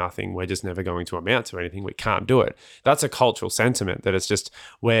we have nothing, we're just never going to amount to anything. We can't do it. That's a cultural sentiment that it's just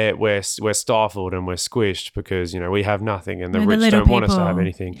we're stifled and we're squished because we have nothing, and the rich don't want us to have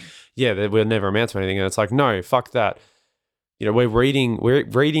anything. Yeah, that we'll never amount to anything. And it's like, no, fuck that. We're reading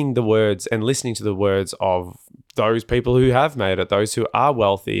the words and listening to the words of those people who have made it, those who are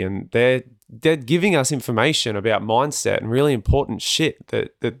wealthy, and they're giving us information about mindset and really important shit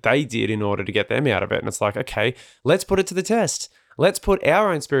that they did in order to get them out of it. And it's like, okay, let's put it to the test. Let's put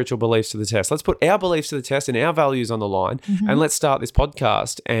our own spiritual beliefs to the test. Let's put our beliefs to the test and our values on the line. And let's start this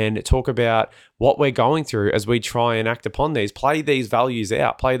podcast and talk about what we're going through as we try and act upon these, play these values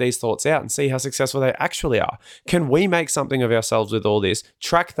out, play these thoughts out, and see how successful they actually are. Can we make something of ourselves with all this,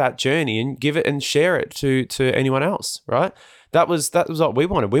 track that journey and give it and share it to anyone else, right? That was what we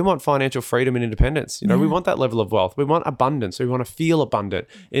wanted. We want financial freedom and independence. We want that level of wealth. We want abundance. We want to feel abundant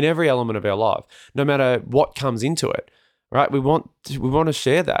in every element of our life, no matter what comes into it. Right? We want to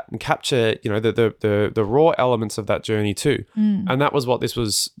share that and capture, the raw elements of that journey too. And that was what this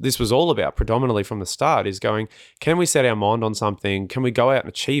was all about predominantly from the start, is going, can we set our mind on something? Can we go out and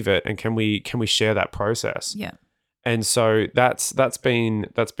achieve it? And can we share that process? Yeah. And so that's been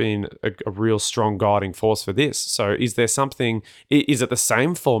a real strong guiding force for this. So is there something, is it the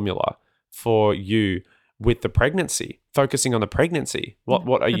same formula for you with the pregnancy, focusing on the pregnancy?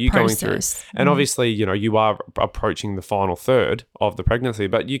 What are you going through? And obviously, you are approaching the final third of the pregnancy,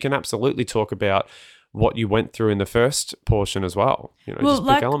 but you can absolutely talk about what you went through in the first portion as well, just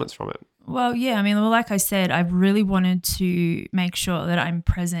pick elements from it. Well, yeah, like I said, I really wanted to make sure that I'm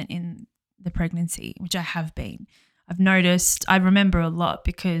present in the pregnancy, which I have been. I've noticed, I remember a lot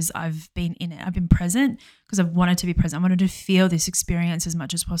because I've been in it. I've been present because I've wanted to be present. I wanted to feel this experience as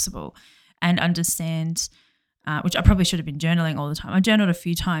much as possible and understand, which I probably should have been journaling all the time. I journaled a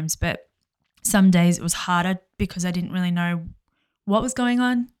few times, but some days it was harder because I didn't really know what was going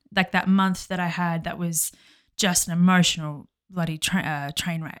on. Like that month that I had, that was just an emotional bloody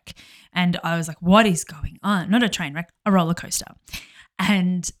train wreck. And I was like, what is going on? Not a train wreck, a roller coaster.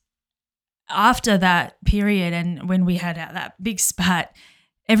 And after that period, and when we had that big spat,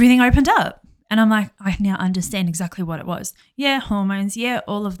 everything opened up. And I'm like, I now understand exactly what it was. Yeah, hormones. Yeah,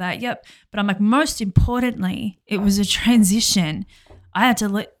 all of that. Yep. But I'm like, most importantly, it was a transition. I had to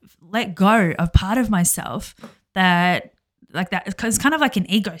let go of part of myself that, like that, because it's kind of like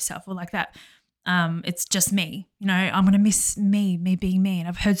an ego self, or like that. It's just me, I'm going to miss me being me. And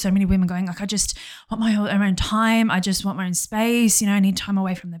I've heard so many women going like, I just want my own time. I just want my own space. I need time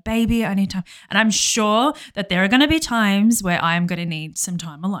away from the baby. I need time. And I'm sure that there are going to be times where I'm going to need some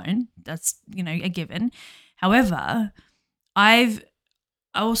time alone. That's, a given. However, I've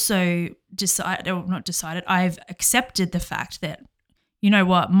also I've accepted the fact that,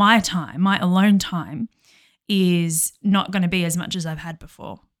 my time, my alone time is not going to be as much as I've had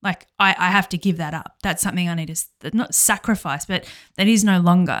before. Like I have to give that up. That's something I need to not sacrifice, but that is no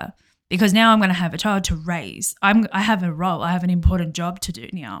longer, because now I'm going to have a child to raise. I have a role. I have an important job to do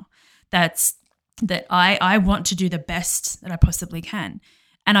now. That I want to do the best that I possibly can.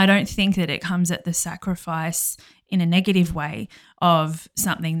 And I don't think that it comes at the sacrifice in a negative way of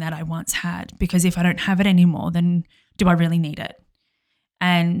something that I once had, because if I don't have it anymore, then do I really need it?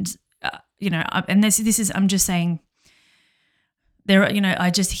 And, and this is, I'm just saying, there,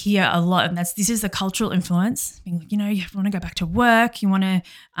 I just hear a lot, and this is the cultural influence. Being like, you want to go back to work, you want to,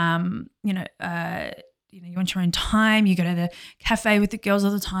 you want your own time. You go to the cafe with the girls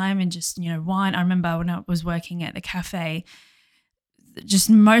all the time and just, wine. I remember when I was working at the cafe, just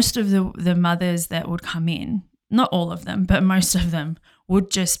most of the mothers that would come in, not all of them, but most of them would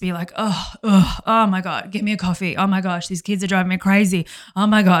just be like, oh my God, get me a coffee. Oh my gosh, these kids are driving me crazy. Oh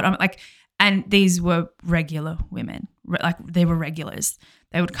my God. I'm like, and these were regular women, like they were regulars.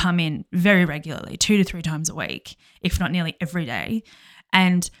 They would come in very regularly, 2 to 3 times a week, if not nearly every day.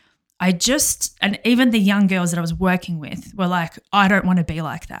 And and even the young girls that I was working with were like, I don't want to be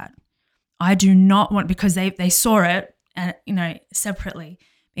like that. I do not want, because they saw it, separately,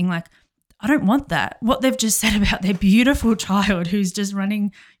 being like, I don't want that. What they've just said about their beautiful child who's just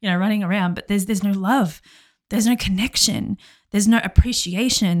running around, but there's no love, there's no connection, there's no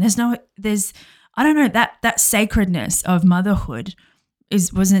appreciation, there's I don't know, that sacredness of motherhood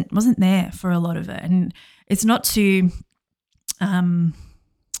wasn't there for a lot of it. And it's not to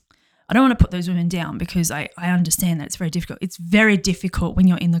I don't want to put those women down, because I understand that it's very difficult. It's very difficult when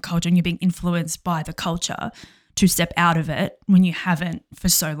you're in the culture and you're being influenced by the culture to step out of it when you haven't for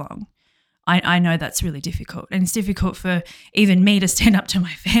so long. I know that's really difficult, and it's difficult for even me to stand up to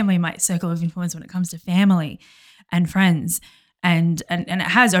my family, my circle of influence when it comes to family and friends, and it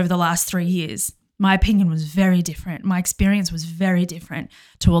has over the last 3 years. My opinion was very different. My experience was very different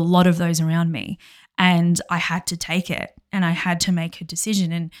to a lot of those around me, and I had to take it, and I had to make a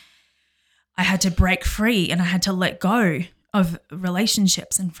decision, and I had to break free, and I had to let go of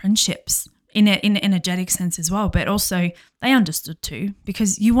relationships and friendships in an energetic sense as well. But also they understood too,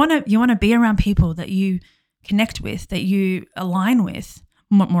 because you want to be around people that you connect with, that you align with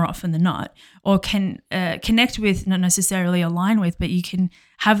more often than not, or can connect with, not necessarily align with, but you can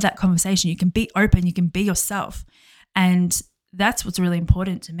have that conversation. You can be open, you can be yourself. And that's what's really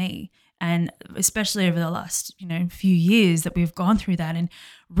important to me. And especially over the last, few years that we've gone through that and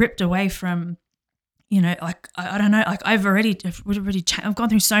ripped away from, like, I don't know, like I've gone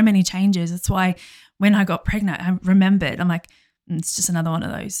through so many changes. That's why when I got pregnant, I remembered, I'm like, it's just another one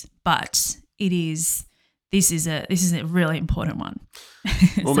of those. But this is a really important one.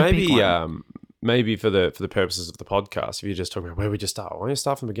 Well, maybe for the purposes of the podcast, if you're just talking about where we just start, why don't you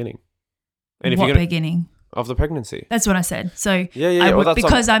start from the beginning? And what beginning? Of the pregnancy. That's what I said. So yeah.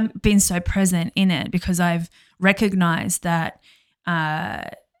 Because I've been so present in it, because I've recognized that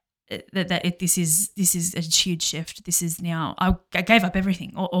this is a huge shift. This is now, I gave up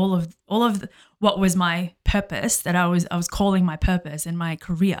everything, all of what was my purpose, that I was calling my purpose and my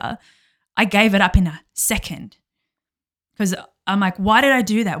career. I gave it up in a second, because I'm like, why did I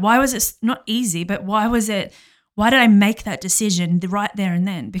do that? Why was it not easy, but why did I make that decision right there and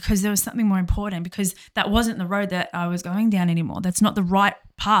then? Because there was something more important, because that wasn't the road that I was going down anymore. That's not the right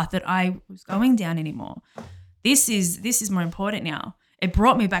path that I was going down anymore. This is more important now. It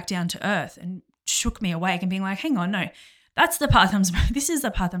brought me back down to earth and shook me awake and being like, hang on, no, this is the path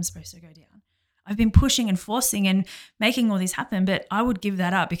I'm supposed to go down. I've been pushing and forcing and making all this happen, but I would give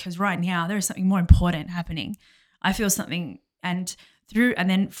that up, because right now there is something more important happening. I feel something, and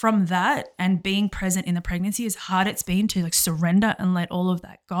then from that and being present in the pregnancy, as hard it's been to like surrender and let all of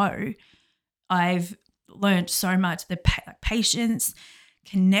that go, I've learned so much, the patience,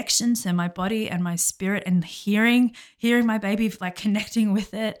 connection to my body and my spirit, and hearing my baby, like connecting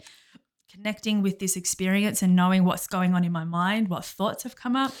with it, connecting with this experience and knowing what's going on in my mind, what thoughts have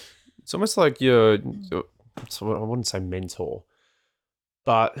come up. It's almost like I wouldn't say mentor,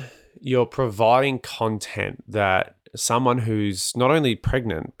 but you're providing content that someone who's not only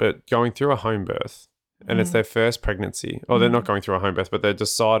pregnant but going through a home birth, and it's their first pregnancy, or they're not going through a home birth, but they've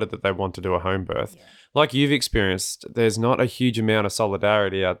decided that they want to do a home birth. Yeah. Like you've experienced, there's not a huge amount of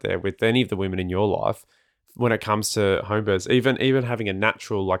solidarity out there with any of the women in your life when it comes to home births. Even having a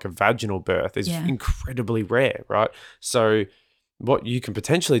natural, like a vaginal birth is incredibly rare, right? So what you can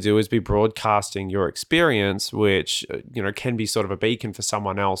potentially do is be broadcasting your experience, which, can be sort of a beacon for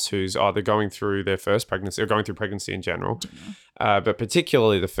someone else who's either going through their first pregnancy or going through pregnancy in general, but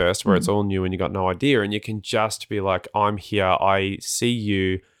particularly the first, where it's all new and you got no idea. And you can just be like, I'm here. I see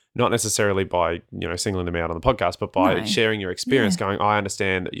you, not necessarily by, singling them out on the podcast, but by sharing your experience, going, I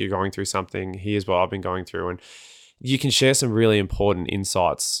understand that you're going through something. Here's what I've been going through. And you can share some really important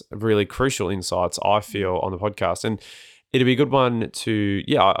insights, really crucial insights, I feel, on the podcast. And it'd be a good one to,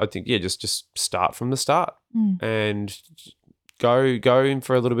 I think, just start from the start and go in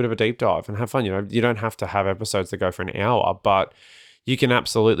for a little bit of a deep dive and have fun. You don't have to have episodes that go for an hour, but you can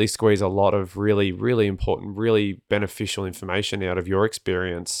absolutely squeeze a lot of really, really important, really beneficial information out of your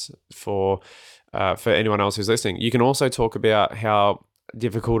experience for anyone else who's listening. You can also talk about how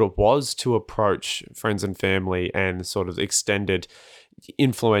difficult it was to approach friends and family and sort of extended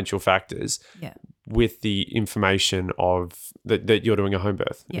influential factors with the information of that you're doing a home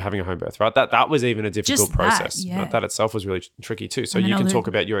birth, you're having a home birth, right? That was even a difficult Just process. that, That itself was really tricky too. So And then you can all talk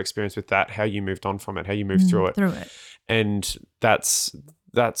the- about your experience with that, how you moved on from it, how you moved through it. And that's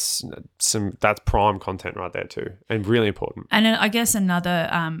prime content right there too, and really important. And I guess another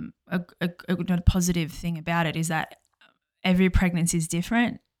a positive thing about it is that every pregnancy is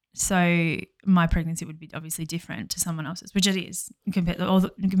different. So my pregnancy would be obviously different to someone else's, which it is. Thinking about all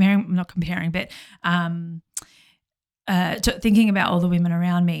the women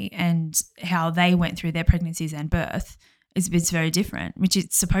around me and how they went through their pregnancies and birth, it's very different, which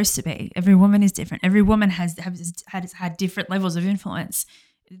it's supposed to be. Every woman is different. Every woman has had different levels of influence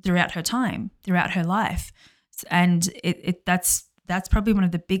throughout her time, throughout her life, and that's probably one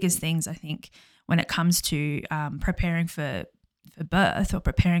of the biggest things, I think, when it comes to preparing for birth or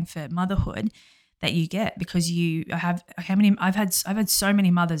preparing for motherhood, that you get, because I've had so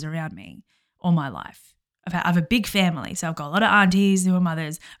many mothers around me all my life. I have a big family, so I've got a lot of aunties who are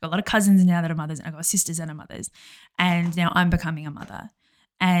mothers, I've got a lot of cousins now that are mothers, and I've got sisters that are mothers, and now I'm becoming a mother,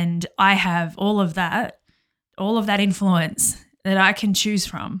 and I have all of that influence that I can choose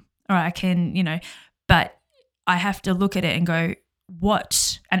from, or I can, but I have to look at it and go,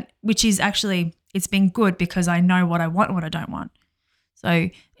 what, and which is actually, it's been good because I know what I want and what I don't want. So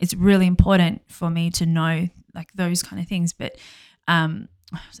it's really important for me to know like those kind of things. But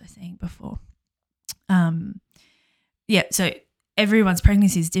what was I saying before? So everyone's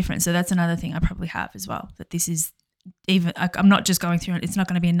pregnancy is different. So that's another thing I probably have as well, that this is even, I'm not just going through it. It's not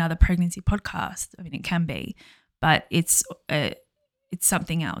going to be another pregnancy podcast. I mean, it can be, but it's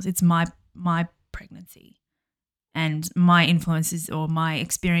something else. It's my pregnancy, and my influences or my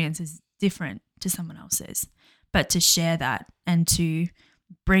experience is different to someone else's. But to share that and to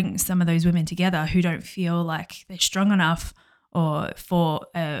bring some of those women together who don't feel like they're strong enough or for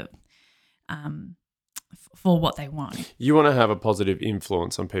what they want. You want to have a positive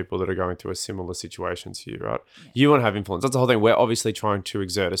influence on people that are going through a similar situation to you, right? Yeah. You want to have influence. That's the whole thing. We're obviously trying to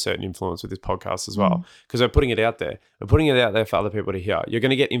exert a certain influence with this podcast as well, because we're putting it out there. We're putting it out there for other people to hear. You're going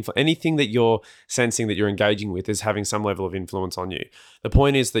to get anything that you're sensing that you're engaging with is having some level of influence on you. The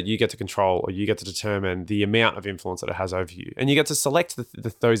point is that you get to control, or you get to determine the amount of influence that it has over you. And you get to select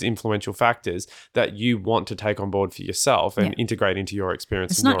those influential factors that you want to take on board for yourself and integrate into your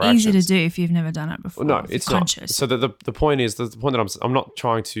experience. It's not easy to do if you've never done it before. No, it's not. So the point is, the point that I'm not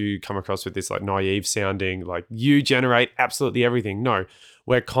trying to come across with this like naive sounding, like you generate absolutely everything. No,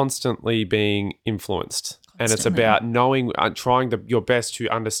 we're constantly being influenced. And it's about knowing, trying your best to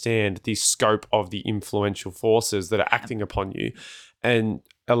understand the scope of the influential forces that are acting upon you, and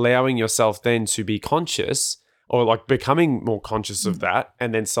allowing yourself then to be conscious, or like becoming more conscious of that,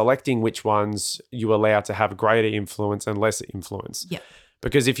 and then selecting which ones you allow to have greater influence and lesser influence. Yeah.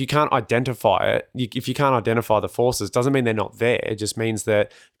 Because if you can't identify it, if you can't identify the forces, doesn't mean they're not there. It just means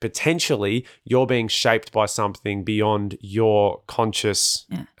that potentially you're being shaped by something beyond your conscious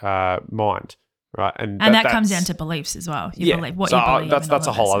mind. Right. And that comes down to beliefs as well. You believe what you believe. That's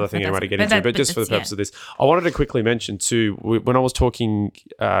a whole other thing anyway to get into. But just for the purpose of this, I wanted to quickly mention too, when I was talking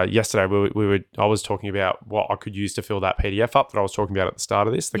yesterday, I was talking about what I could use to fill that PDF up that I was talking about at the start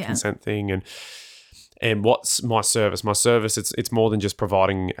of this, the consent thing, and what's my service. My service, it's more than just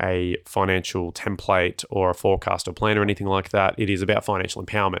providing a financial template or a forecast or plan or anything like that. It is about financial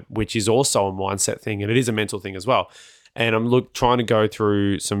empowerment, which is also a mindset thing, and it is a mental thing as well. And I'm trying to go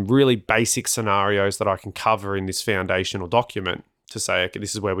through some really basic scenarios that I can cover in this foundational document to say, okay,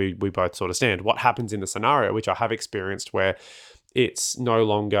 this is where we both sort of stand. What happens in the scenario, which I have experienced, where it's no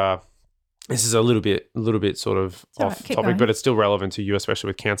longer, this is a little bit sort of off topic, but it's still relevant to you, especially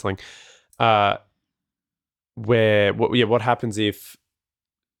with counseling. What happens if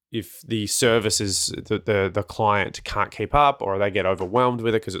the services, the client can't keep up, or they get overwhelmed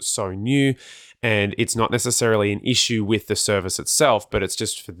with it because it's so new, and it's not necessarily an issue with the service itself, but it's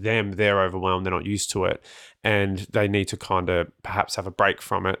just for them, they're overwhelmed, they're not used to it, and they need to kind of perhaps have a break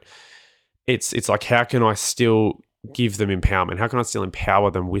from it. It's like, how can I still give them empowerment? How can I still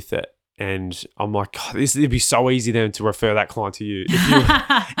empower them with it? And I'm like, God, it'd be so easy then to refer that client to you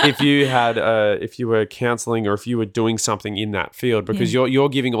if you were counseling, or if you were doing something in that field, because you're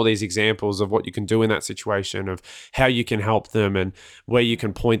giving all these examples of what you can do in that situation, of how you can help them and where you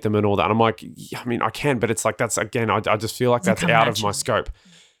can point them and all that. And I'm like, I mean, I can, but it's like, that's again, I just feel like that's out of my scope.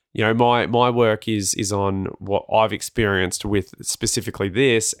 You know, my work is on what I've experienced with specifically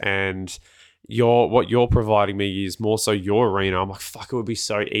this, and what you're providing me is more so your arena. I'm like, fuck, it would be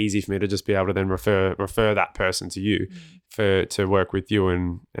so easy for me to just be able to then refer that person to you to work with you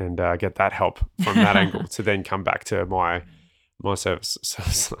and get that help from that angle, to then come back to my my service. So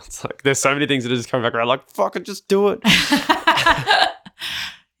it's like there's so many things that are just coming back around. Like fucking just do it.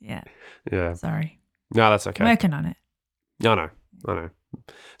 Yeah. Yeah. Sorry. No, that's okay. Working on it. I know.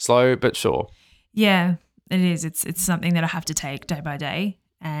 Slow but sure. Yeah, it is. It's something that I have to take day by day,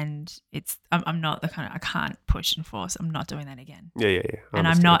 and I'm not the kind of, I can't push and force. I'm not doing that again. Yeah. And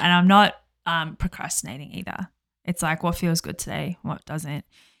I'm not procrastinating either. It's like what feels good today, what doesn't.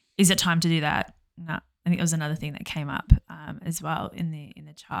 Is it time to do that? No. I think it was another thing that came up as well in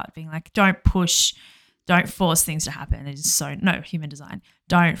the chart, being like, don't push, don't force things to happen. It is human design.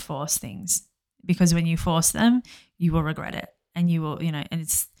 Don't force things, because when you force them, you will regret it, and you will, and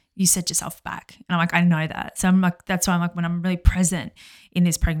you set yourself back. And I'm like, I know that. So I'm like, that's why I'm like, when I'm really present in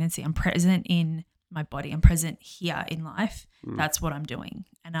this pregnancy, I'm present in my body, I'm present here in life. That's what I'm doing.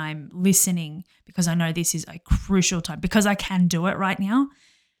 And I'm listening because I know this is a crucial time, because I can do it right now.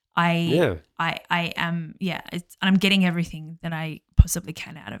 I am, and I'm getting everything that I possibly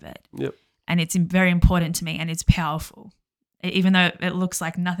can out of it. Yep. And it's very important to me, and it's powerful. Even though it looks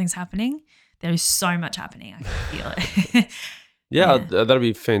like nothing's happening, there is so much happening. I can feel it. Yeah, that'd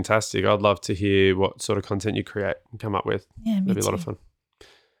be fantastic. I'd love to hear what sort of content you create and come up with. Yeah, that'd be a lot of fun.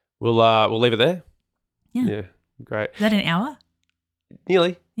 We'll leave it there. Yeah. Great. Is that an hour?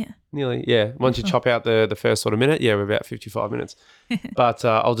 Nearly. Yeah. Nearly. Yeah. Once you chop out the first sort of minute, we're about 55 minutes. But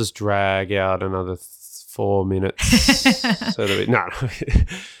I'll just drag out another 4 minutes. So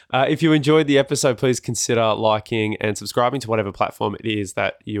that if you enjoyed the episode, please consider liking and subscribing to whatever platform it is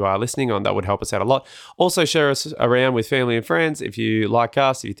that you are listening on. That would help us out a lot. Also, share us around with family and friends if you like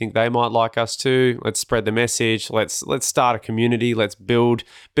us, if you think they might like us too. Let's spread the message. Let's start a community. Let's build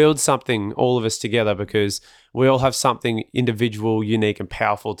something, all of us together, because we all have something individual, unique, and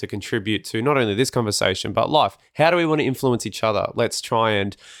powerful to contribute to not only this conversation, but life. How do we want to influence each other? Let's try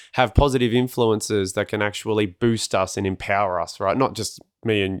and have positive influences that can actually boost us and empower us, right? Not just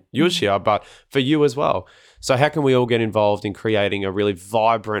me and Yushia, but for you as well. So how can we all get involved in creating a really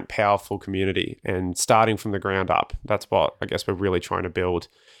vibrant, powerful community and starting from the ground up? That's what I guess we're really trying to build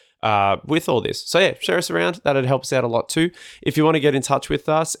with all this. So yeah, share us around. That'd help us out a lot too. If you want to get in touch with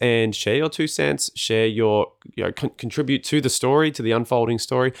us and share your 2 cents, share your, contribute to the story, to the unfolding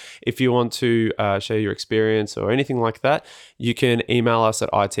story. If you want to share your experience or anything like that, you can email us at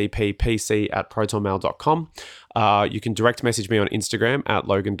itppc@protonmail.com. You can direct message me on Instagram at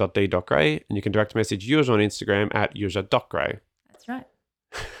logan.d.gray, and you can direct message Yuja on Instagram at yuja.gray. That's right.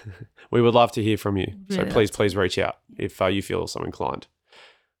 We would love to hear from you. Really So please reach out if you feel so inclined.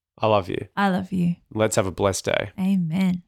 I love you. I love you. Let's have a blessed day. Amen.